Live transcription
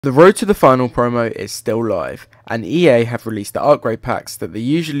The Road to the Final promo is still live, and EA have released the upgrade packs that they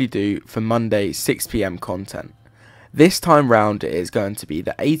usually do for Monday 6 PM content. This time round it is going to be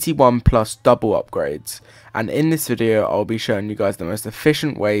the 81 plus double upgrades, and in this video I'll be showing you guys the most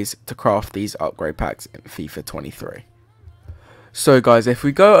efficient ways to craft these upgrade packs in FIFA 23. So guys, if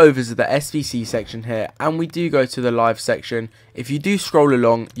we go over to the SBC section here and we do go to the live section, if you do scroll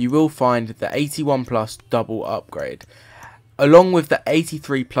along you will find the 81 plus double upgrade, along with the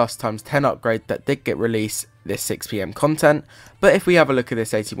 83 plus times 10 upgrade that did get released this 6 PM content. But if we have a look at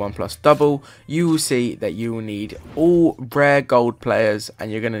this 81 plus double, you will see that you will need all rare gold players,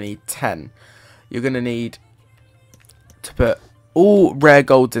 and you're going to need 10. You're going to need to put all rare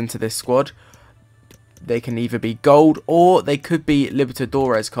golds into this squad. They can either be gold or they could be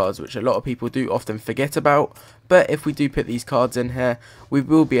Libertadores cards, which a lot of people do often forget about. But if we do put these cards in here, we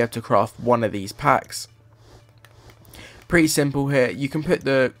will be able to craft one of these packs. Pretty simple here. You can put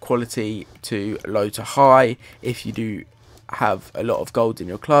the quality to low to high if you do have a lot of gold in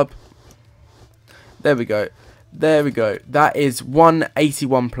your club. There we go. There we go. That is one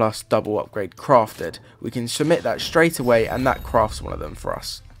 81 plus double upgrade crafted. We can submit that straight away and that crafts one of them for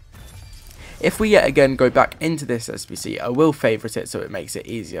us. If we yet again go back into this SBC, I will favourite it so it makes it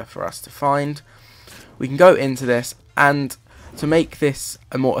easier for us to find. We can go into this, and to make this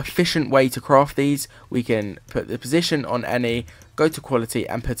a more efficient way to craft these, we can put the position on any, go to quality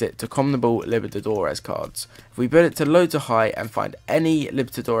and put it to commonable Libertadores cards. If we put it to low to high and find any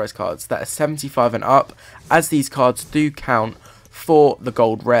Libertadores cards that are 75 and up, as these cards do count for the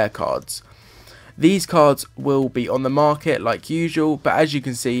gold rare cards. These cards will be on the market like usual, but as you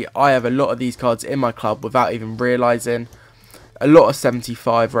can see I have a lot of these cards in my club without even realising. A lot of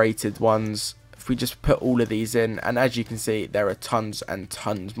 75 rated ones. If we just put all of these in, and as you can see there are tons and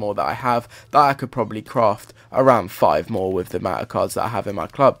tons more that I have, that I could probably craft around 5 more with the amount of cards that I have in my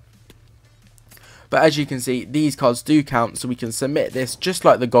club. But as you can see, these cards do count, so we can submit this just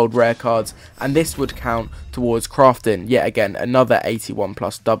like the gold rare cards, and this would count towards crafting yet again another 81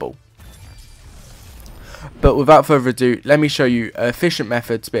 plus double. But without further ado, let me show you an efficient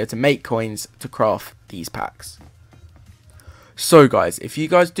method to be able to make coins to craft these packs. So guys, if you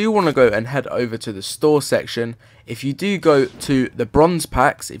guys do want to go and head over to the store section, if you do go to the bronze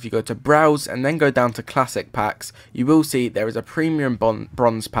packs, if you go to browse and then go down to classic packs, you will see there is a premium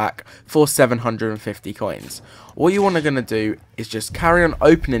bronze pack for 750 coins. All you want to do is just carry on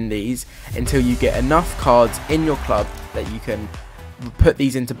opening these until you get enough cards in your club that you can put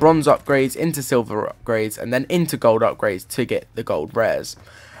these into bronze upgrades, into silver upgrades, and then into gold upgrades to get the gold rares.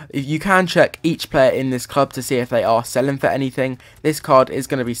 You can check each player in this club to see if they are selling for anything. This card is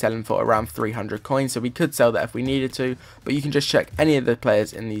going to be selling for around 300 coins, so we could sell that if we needed to, but you can just check any of the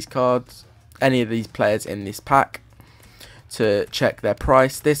players in these cards, any of these players in this pack, to check their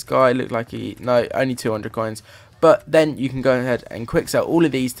price. This guy looked like no, only 200 coins. But then you can go ahead and quick sell all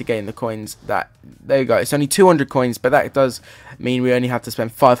of these to gain the coins that, there you go, it's only 200 coins, but that does mean we only have to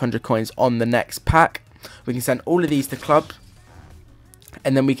spend 500 coins on the next pack. We can send all of these to club,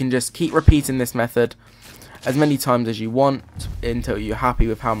 and then we can just keep repeating this method as many times as you want until you're happy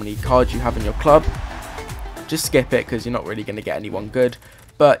with how many cards you have in your club. Just skip it because you're not really going to get anyone good,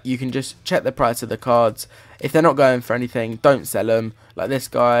 but you can just check the price of the cards. If they're not going for anything, don't sell them. Like this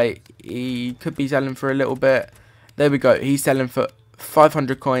guy, he could be selling for a little bit. There we go, he's selling for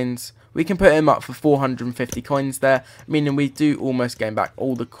 500 coins. We can put him up for 450 coins there, meaning we do almost gain back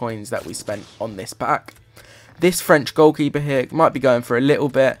all the coins that we spent on this pack. This French goalkeeper here might be going for a little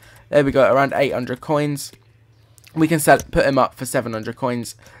bit. There we go, around 800 coins. We can put him up for 700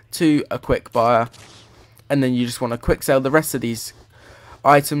 coins to a quick buyer. And then you just want to quick sell the rest of these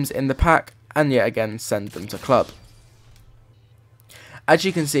items in the pack, and yet again send them to club. As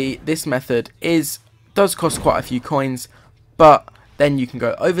you can see, this method does cost quite a few coins, but then you can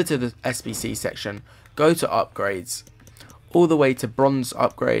go over to the SBC section, go to upgrades, all the way to bronze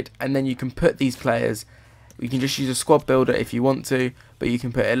upgrade, and then you can put these players, you can just use a squad builder if you want to, but you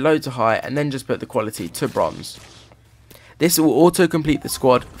can put it low to high and then just put the quality to bronze. This will auto complete the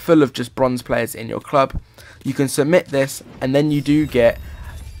squad full of just bronze players in your club. You can submit this and then you do get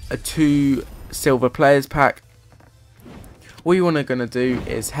a 2 silver players pack. All you want to do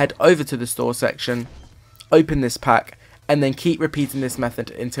is head over to the store section, open this pack, and then keep repeating this method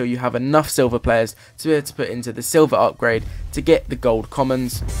until you have enough silver players to be able to put into the silver upgrade to get the gold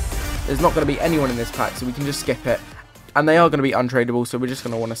commons. There's not going to be anyone in this pack, so we can just skip it, and they are going to be untradeable, so we're just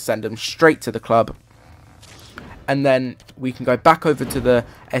going to want to send them straight to the club. And then we can go back over to the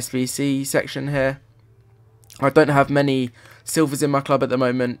SBC section here. I don't have many silvers in my club at the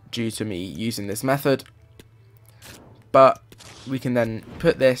moment due to me using this method, but we can then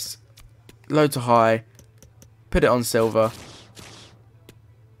put this low to high, put it on silver,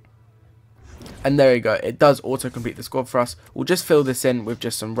 and there you go. It does auto complete the squad for us. We'll just fill this in with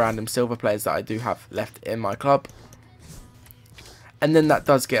just some random silver players that I do have left in my club. And then that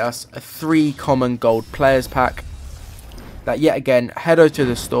does get us a 3 common gold players pack. That yet again, head over to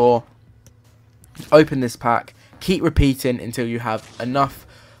the store, open this pack, keep repeating until you have enough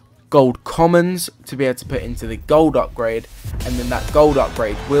gold commons to be able to put into the gold upgrade, and then that gold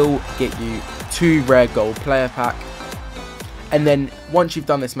upgrade will get you 2 rare gold player pack. And then once you've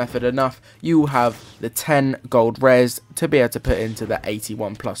done this method enough, you will have the 10 gold rares to be able to put into the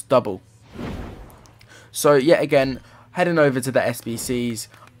 81 plus double. So yet again, heading over to the SBCs,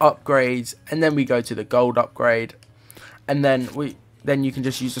 upgrades, and then we go to the gold upgrade, and then you can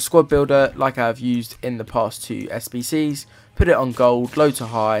just use the squad builder like I have used in the past 2 SBCs, put it on gold, low to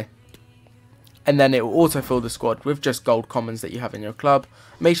high, and then it will autofill the squad with just gold commons that you have in your club.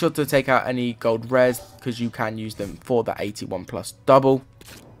 Make sure to take out any gold rares because you can use them for the 81 plus double.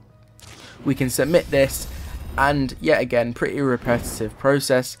 We can submit this, and yet again, pretty repetitive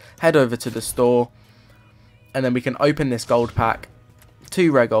process. Head over to the store, and then we can open this gold pack,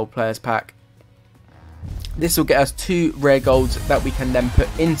 2 rare gold players pack. This will get us 2 rare golds that we can then put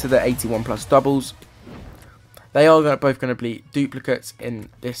into the 81 plus doubles. They are both going to be duplicates in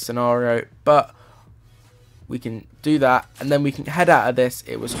this scenario, but we can do that, and then we can head out of this.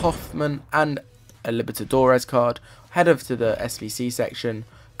 It was Hoffman and a Libertadores card. Head over to the SVC section,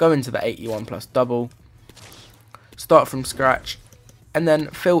 go into the 81 plus double, start from scratch, and then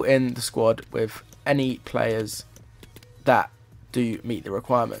fill in the squad with any players that do meet the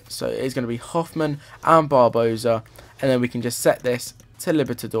requirements. So it is going to be Hoffman and Barbosa, and then we can just set this to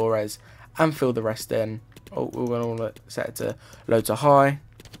Libertadores and fill the rest in. Oh, we're going to set it to low to high,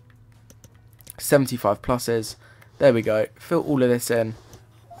 75 pluses. There we go. Fill all of this in.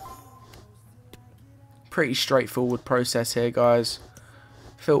 Pretty straightforward process here, guys.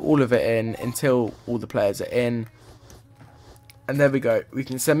 Fill all of it in until all the players are in. And there we go. We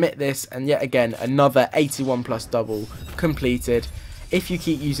can submit this, and yet again, another 81 plus double completed. If you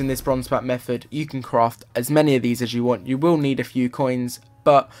keep using this bronze pack method, you can craft as many of these as you want. You will need a few coins,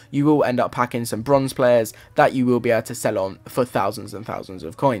 but you will end up packing some bronze players that you will be able to sell on for thousands and thousands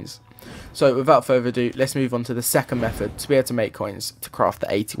of coins. So without further ado, let's move on to the second method to be able to make coins to craft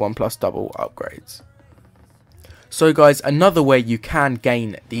the 81 plus double upgrades. So guys, another way you can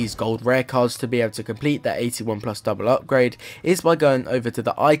gain these gold rare cards to be able to complete the 81 plus double upgrade is by going over to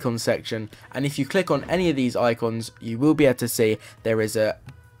the icon section, and if you click on any of these icons, you will be able to see there is a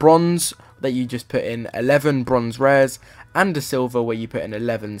bronze that you just put in 11 bronze rares, and a silver where you put in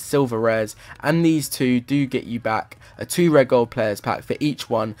 11 silver rares, and these two do get you back a 2 rare gold players pack for each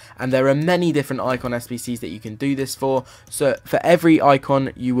one. And there are many different icon SBCs that you can do this for. So for every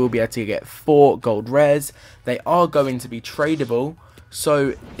icon you will be able to get 4 gold rares. They are going to be tradable,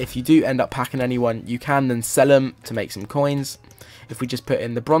 so if you do end up packing anyone, you can then sell them to make some coins. If we just put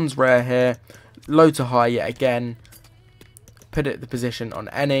in the bronze rare here, low to high yet again, put it the position on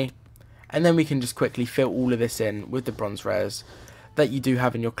any, and then we can just quickly fill all of this in with the bronze rares that you do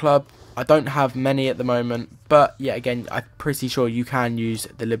have in your club. I don't have many at the moment, but yet again, I'm pretty sure you can use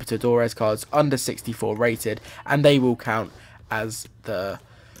the Libertadores cards under 64 rated, and they will count as the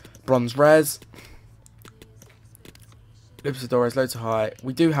bronze rares. Libertadores low to high,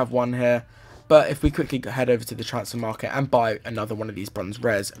 we do have one here, but if we quickly head over to the transfer market and buy another one of these bronze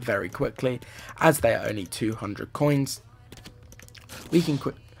rares very quickly, as they are only 200 coins,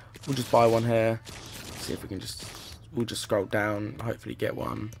 we'll just buy one here. See if we can we'll just scroll down, hopefully get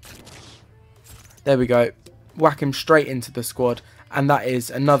one. There we go. Whack him straight into the squad, and that is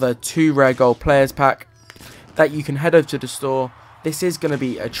another 2 rare gold players pack that you can head over to the store. This is going to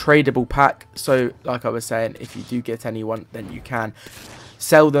be a tradable pack, so like I was saying, if you do get anyone, then you can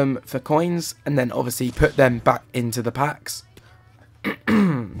sell them for coins and then obviously put them back into the packs.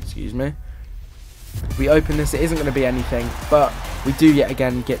 Excuse me. If we open this, it isn't going to be anything, but we do yet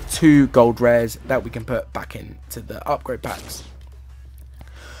again get 2 gold rares that we can put back into the upgrade packs.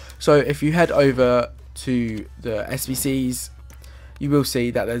 So if you head over to the SBCs, you will see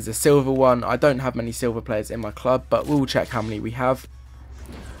that there's a silver one. I don't have many silver players in my club, but we'll check how many we have.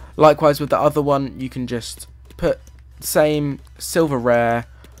 Likewise with the other one, you can just put same silver rare,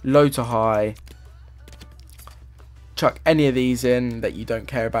 low to high, chuck any of these in that you don't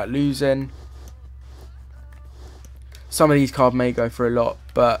care about losing. Some of these cards may go for a lot,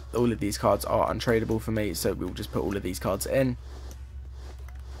 but all of these cards are untradeable for me, so we'll just put all of these cards in.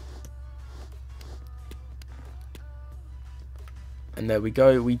 And there we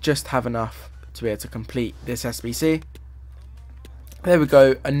go, we just have enough to be able to complete this SBC. There we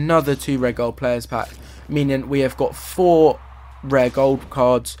go, another 2 rare gold players pack, meaning we have got 4 rare gold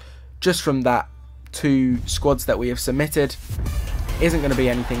cards just from that 2 squads that we have submitted. Isn't going to be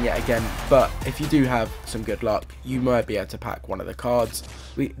anything yet again, but if you do have some good luck, you might be able to pack one of the cards.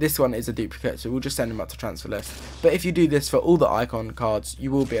 This one is a duplicate, so we'll just send them up to transfer list. But if you do this for all the icon cards, you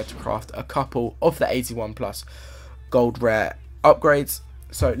will be able to craft a couple of the 81 plus gold rare upgrades.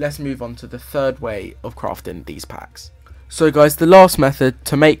 So let's move on to the third way of crafting these packs. So guys, the last method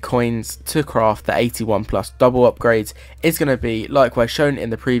to make coins to craft the 81 plus double upgrades is going to be, likewise shown in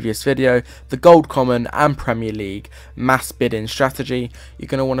the previous video, the Gold Common and Premier League mass bidding strategy. You're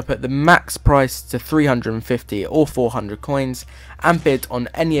going to want to put the max price to 350 or 400 coins and bid on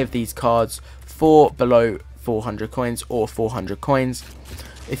any of these cards for below 400 coins or 400 coins.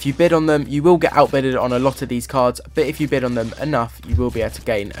 If you bid on them, you will get outbidded on a lot of these cards, but if you bid on them enough, you will be able to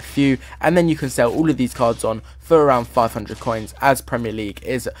gain a few, and then you can sell all of these cards on for around 500 coins, as Premier League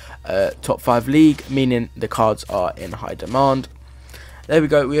is a top 5 league, meaning the cards are in high demand. There we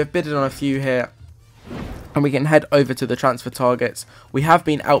go, we have bidded on a few here, and we can head over to the transfer targets. We have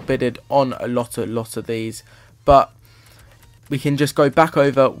been outbidded on a lot of these, but we can just go back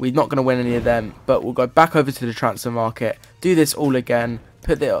over. We're not going to win any of them, but we'll go back over to the transfer market, do this all again,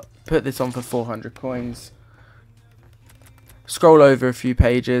 put this on for 400 coins, scroll over a few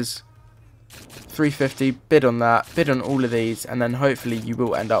pages, 350, bid on that, bid on all of these, and then hopefully you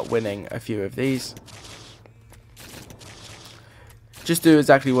will end up winning a few of these. Just do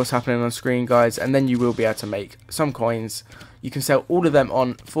exactly what's happening on screen, guys, and then you will be able to make some coins. You can sell all of them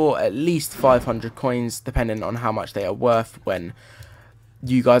on for at least 500 coins, depending on how much they are worth when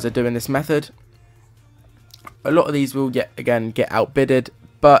you guys are doing this method. A lot of these will get outbidded,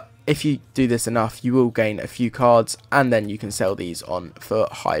 but if you do this enough, you will gain a few cards, and then you can sell these on for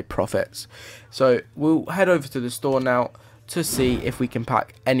high profits. So we'll head over to the store now to see if we can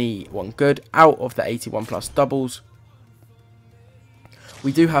pack anyone good out of the 81 plus doubles.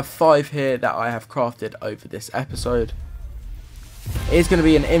 We do have 5 here that I have crafted over this episode. It is going to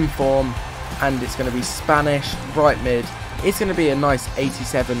be an inform, and it's going to be Spanish, right mid. It's going to be a nice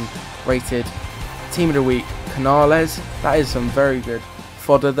 87 rated Team of the Week Canales. That is some very good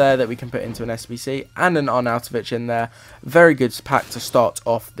fodder there that we can put into an SBC, and an Arnautovic in there. Very good pack to start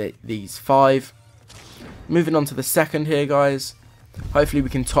off these 5. Moving on to the second here, guys. Hopefully we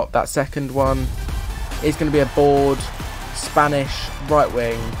can top that second one. It's going to be a board, Spanish, right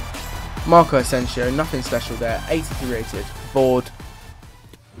wing, Marco Asensio, nothing special there, 83 rated, board.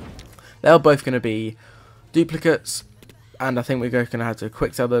 They're both going to be duplicates, and I think we're going to have to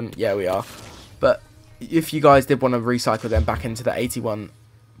quick sell them. Yeah, we are. But if you guys did want to recycle them back into the 81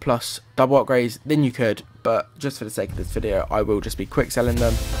 plus double upgrades, then you could, but just for the sake of this video, I will just be quick selling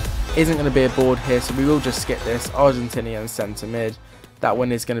them. Isn't going to be a board here, so we will just skip this. Argentinian centre mid. That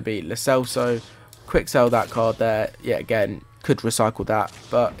one is going to be Lo Celso. Quick sell that card there. Yeah, again, could recycle that,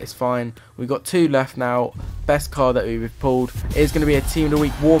 but it's fine. We've got 2 left now. Best card that we've pulled is going to be a Team of the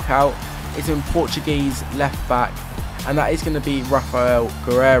Week walkout. It's in Portuguese left back, and that is going to be Rafael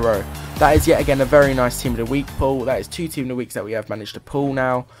Guerreiro. That is yet again a very nice Team of the Week pull. That is 2 Team of the Weeks that we have managed to pull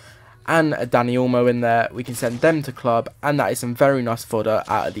now. And a Dani Olmo in there. We can send them to club, and that is some very nice fodder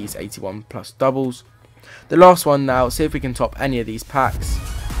out of these 81 plus doubles. The last one now, see if we can top any of these packs.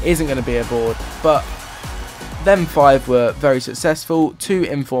 Isn't going to be a board, but them 5 were very successful. 2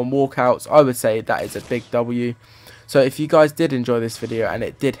 inform walkouts. I would say that is a big W. So if you guys did enjoy this video and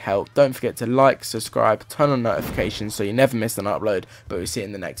it did help, don't forget to like, subscribe, turn on notifications so you never miss an upload. But we'll see you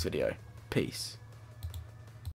in the next video. Peace.